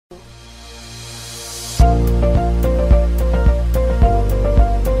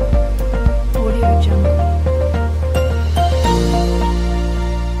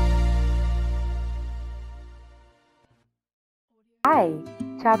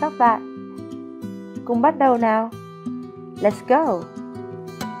Chào các bạn. Cùng bắt đầu nào. Let's go.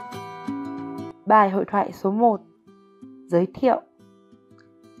 Bài hội thoại số 1. Giới thiệu.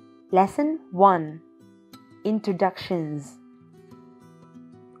 Lesson 1. Introductions.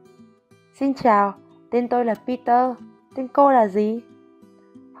 Xin chào, tên tôi là Peter. Tên cô là gì?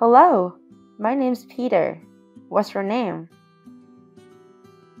 Hello, my name's Peter. What's your name?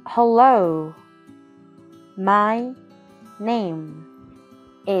 Hello, my name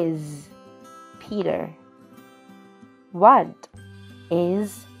is Peter. What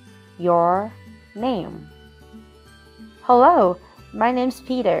is your name? Hello, my name's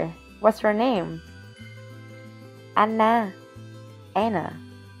Peter. What's your name? Anna.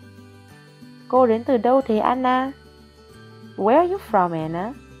 Cô đến từ đâu thế Anna? Where are you from,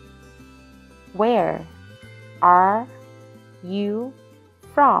 Anna? Where are you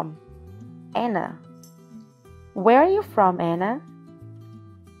from, Anna? Where are you from, Anna?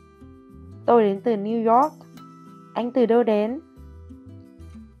 Tôi đến từ New York. Anh từ đâu đến?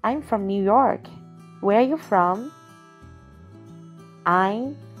 I'm from New York. Where are you from?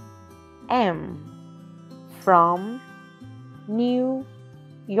 I am from New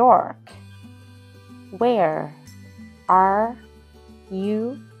York. Where are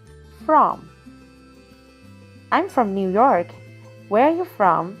you from? I'm from New York. Where are you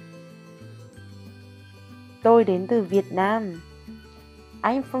from? Tôi đến từ Việt Nam.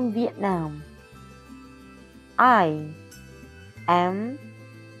 I'm from Vietnam. I am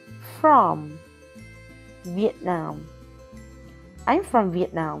from Vietnam. I'm from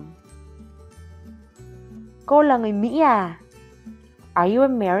Vietnam. Cô là người Mỹ à? Are you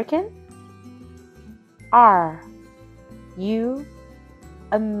American? Are you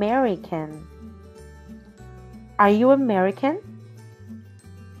American? Are you American?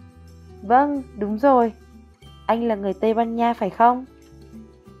 Vâng, đúng rồi. Anh là người Tây Ban Nha phải không?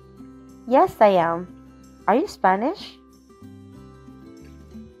 Yes, I am. Are you Spanish?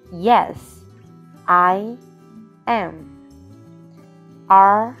 Yes, I am.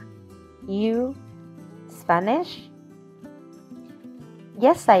 Are you Spanish?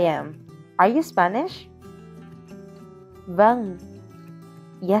 Yes, I am. Are you Spanish? Vâng.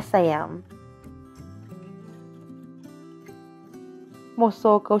 Yes, I am. Một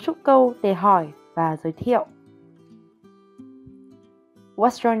số cấu trúc câu để hỏi và giới thiệu.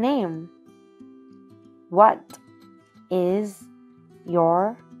 What's your name? What is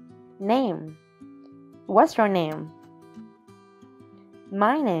your name? What's your name?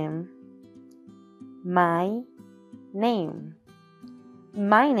 My name. My name.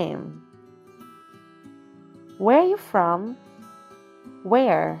 My name. Where are you from?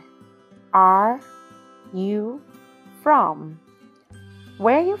 Where are you from?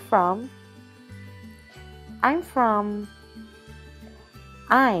 Where are you from? I'm from.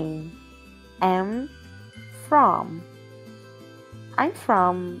 I am from. I'm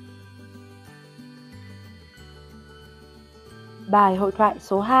from. Bài hội thoại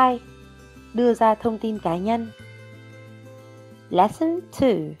số 2. Đưa ra thông tin cá nhân. Lesson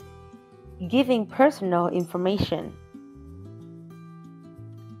 2. Giving personal information.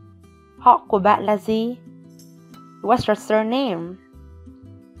 Họ của bạn là gì? What's your surname?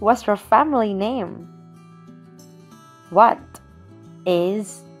 What's your family name? What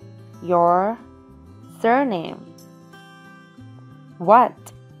is your surname? What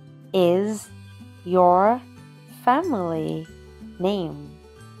is your family name?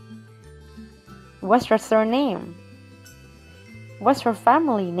 What's your surname? What's your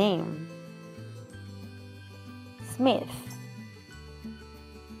family name? Smith.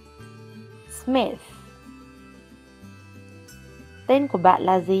 Smith. Tên của bạn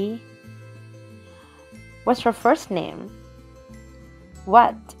là gì? What's your first name?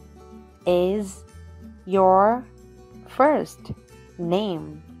 What is your first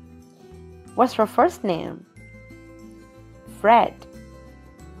name? What's your first name? Fred.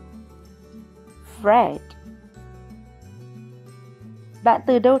 Fred. Bạn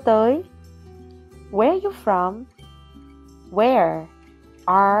từ đâu tới? Where are you from? Where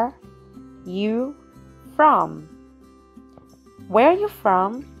are you from? Where are you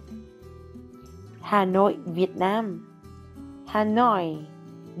from? Hà Nội, Việt Nam. Hanoi,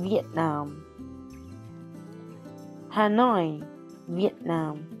 Vietnam. Hanoi, Việt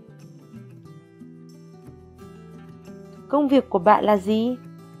Nam. Công việc của bạn là gì?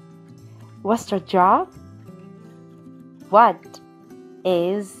 What's your job? What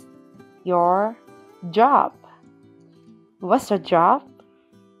is your job? What's your job?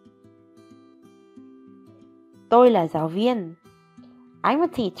 Tôi là giáo viên. I'm a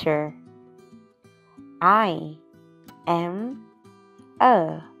teacher. I am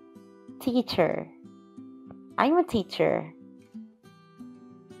A teacher. I'm a teacher.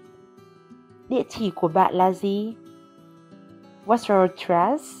 Địa chỉ của bạn là gì? What's your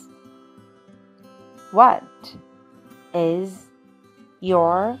address? What is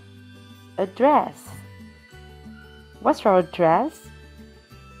your address? What's your address?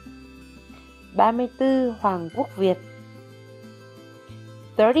 34 Hoàng Quốc Việt.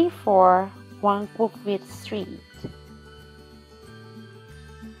 34 Hoàng Quốc Việt Street.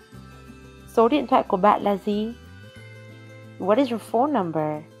 Số điện thoại của bạn là gì? What is your phone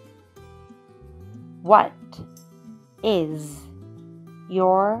number? What is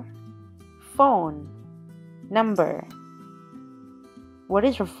your phone number? What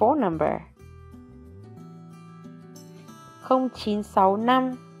is your phone number?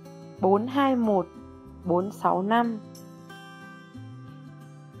 0965 421 465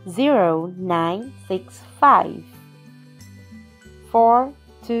 0965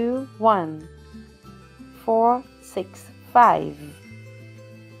 421 465.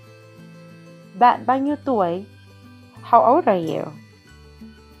 Bạn bao nhiêu tuổi? How old are you?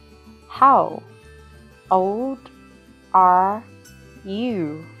 How old are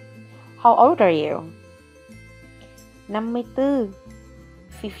you? How old are you? 54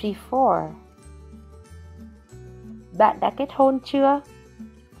 54. Bạn đã kết hôn chưa?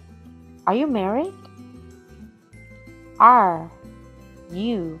 Are you married? Are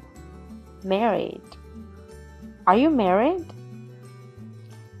you married? Are you married?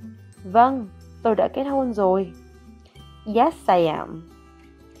 Vâng, tôi đã kết hôn rồi. Yes, I am.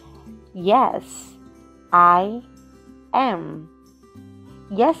 Yes, I am.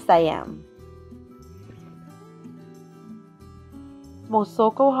 Yes, I am. Một số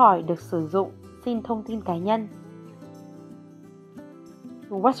câu hỏi được sử dụng xin thông tin cá nhân.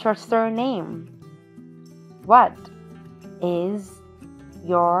 What's your surname? What is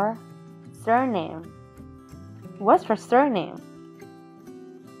your surname? What's your surname?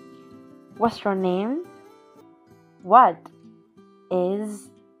 What's your name? What is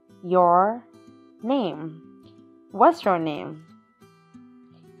your name? What's your name?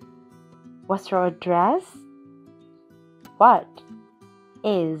 What's your address? What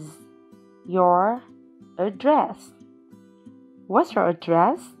is your address? What's your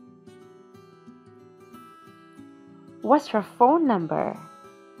address? What's your phone number?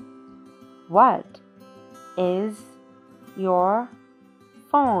 What is your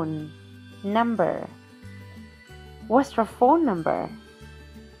phone number? What's your phone number?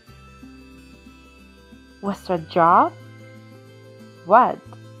 What's your job? What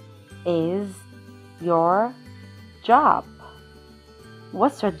is your job?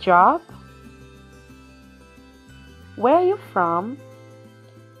 What's your job? Where are you from?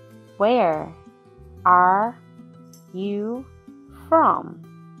 Where are you from?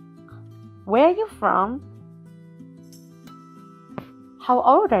 Where are you from? How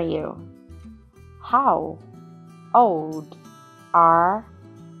old are you? How old are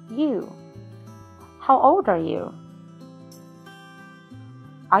you? How old are you?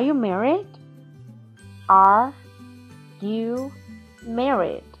 Are you married? Are you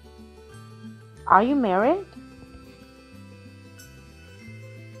married? Are you married?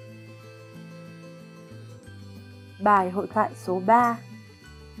 Bài hội thoại số 3.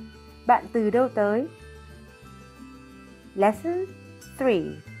 Bạn từ đâu tới? Lesson 3.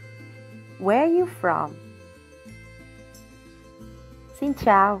 Where are you from? Xin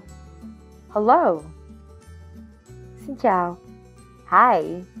chào. Hello. Xin chào.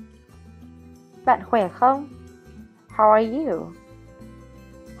 Hi. Bạn khỏe không? How are you?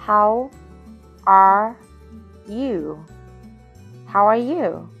 How are you? How are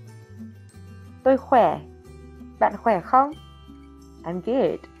you? Tôi khỏe. Bạn khỏe không? I'm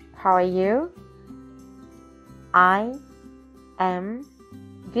good. How are you? I am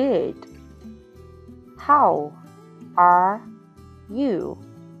good. How are you?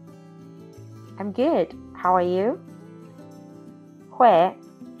 I'm good. How are you? Khỏe.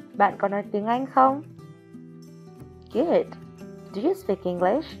 Bạn có nói tiếng Anh không? Good. Do you speak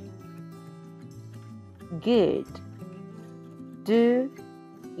English? Good. Do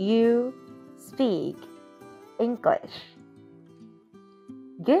you speak English?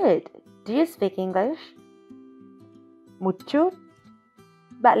 Good. Do you speak English? Một chút.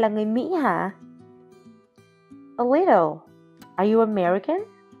 Bạn là người Mỹ hả? A little. Are you American?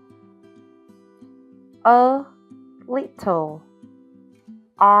 A little.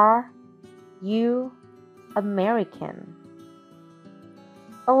 Are you American?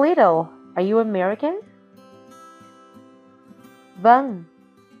 A little. Are you American? Vâng.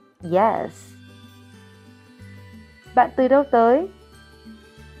 Yes. Bạn từ đâu tới?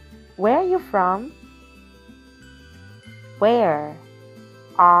 Where are you from? Where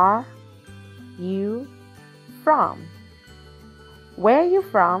are you from? Where are you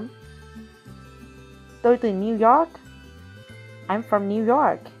from? Tôi từ New York. I'm from New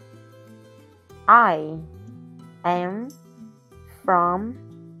York. I am from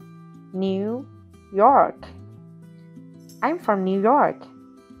New York. I'm from New York.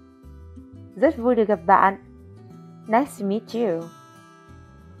 Rất vui được gặp bạn. Nice to meet you.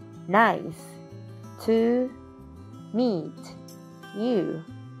 Nice to meet you.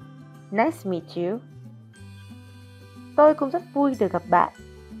 Nice to meet you. Tôi cũng rất vui được gặp bạn.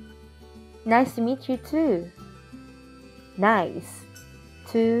 Nice to meet you too. Nice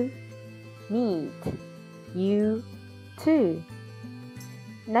to meet you too.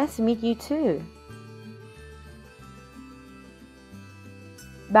 Nice to meet you too.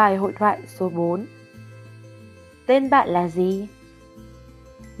 Bài hội thoại số 4. Tên bạn là gì?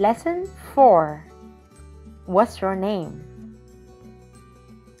 Lesson 4. What's your name?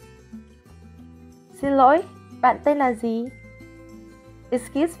 Xin lỗi, bạn tên là gì?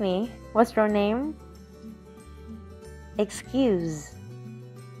 Excuse me, what's your name? Excuse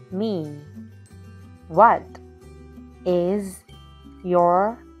me, what is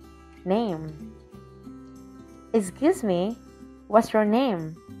your name? Excuse me, what's your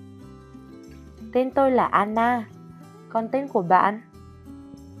name? Tên tôi là Anna, còn tên của bạn?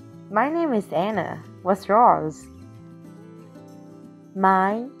 My name is Anna, what's yours?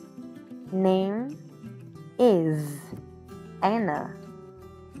 My name is Anna.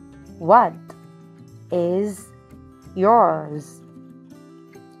 What is yours?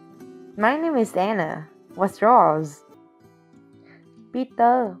 My name is Anna. What's yours?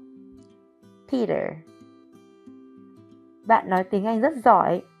 Peter. Peter. Bạn nói tiếng Anh rất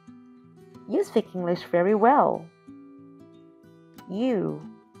giỏi. You speak English very well. You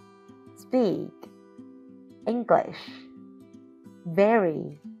speak English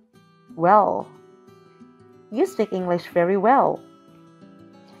very well. You speak English very well.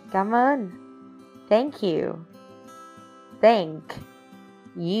 Cảm ơn. Thank you. Thank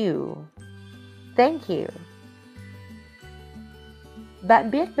you. Thank you.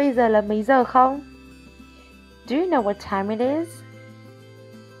 Bạn biết bây giờ là mấy giờ không? Do you know what time it is?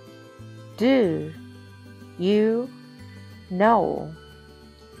 Do you know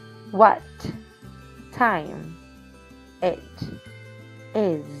what time it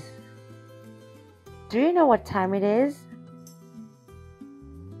is? Do you know what time it is?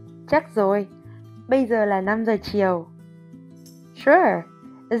 Chắc rồi, bây giờ là 5 giờ chiều. Sure,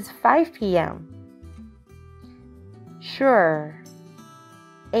 it's 5 p.m. Sure,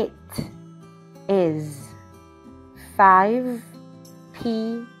 it is 5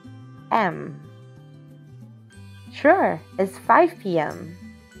 p.m. Sure, it's 5 p.m.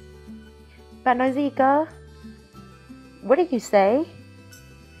 Bạn nói gì cơ? What did you say?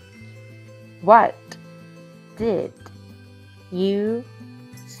 What did you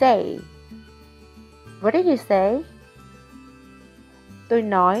say? What did you say? Tôi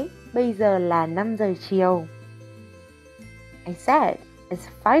nói bây giờ là 5 giờ chiều. I said it's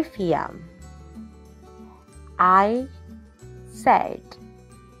 5 p.m. I said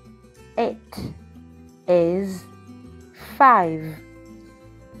it is 5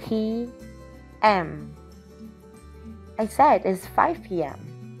 p.m. I said it's 5 p.m.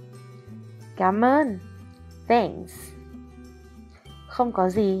 Cảm ơn. Thanks. Không có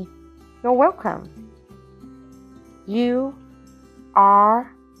gì. You're welcome. You are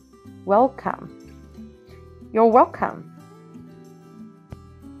welcome. You're welcome.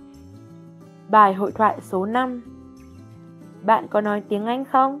 Bài hội thoại số 5. Bạn có nói tiếng Anh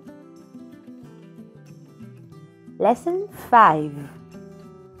không? Lesson 5.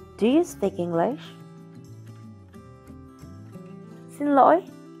 Do you speak English? Xin lỗi,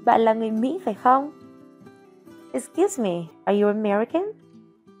 bạn là người Mỹ phải không? Excuse me, are you American?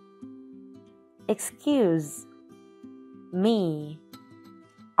 Excuse me,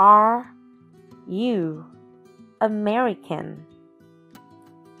 are you American?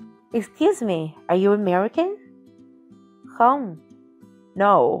 Excuse me, are you American? Không.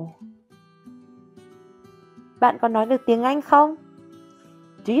 No. Bạn có nói được tiếng Anh không?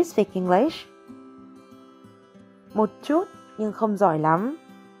 Do you speak English? Một chút nhưng không giỏi lắm.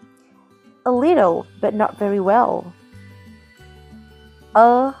 A little but not very well.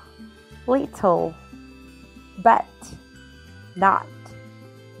 A little but not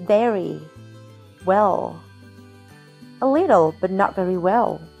very well. A little but not very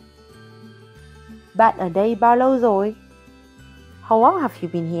well. Bạn ở đây bao lâu rồi? How long have you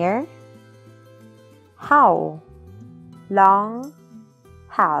been here? How long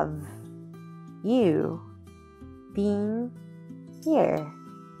have you been here?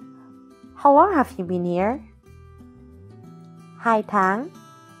 How long have you been here? 2 tháng.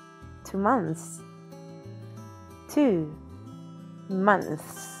 2 months. 2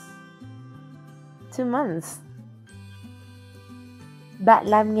 months. 2 months. Bạn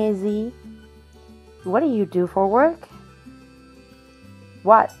làm nghề gì? What do you do for work?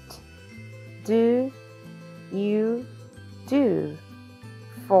 What do you do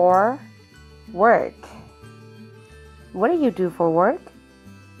for work? What do you do for work?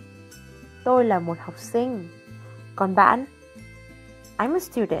 Tôi là một học sinh. Còn bạn? I'm a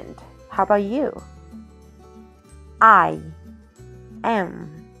student. How about you? I am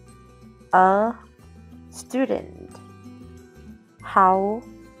a student. How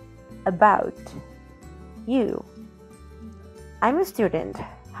about you? I'm a student.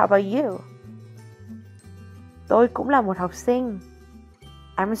 How about you? Tôi cũng là một học sinh.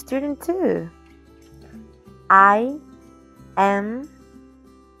 I'm a student too. I am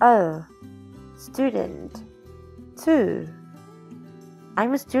a student too.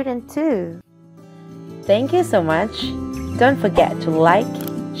 I'm a student too. Thank you so much. Don't forget to like,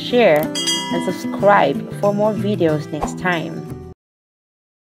 share, and subscribe for more videos next time.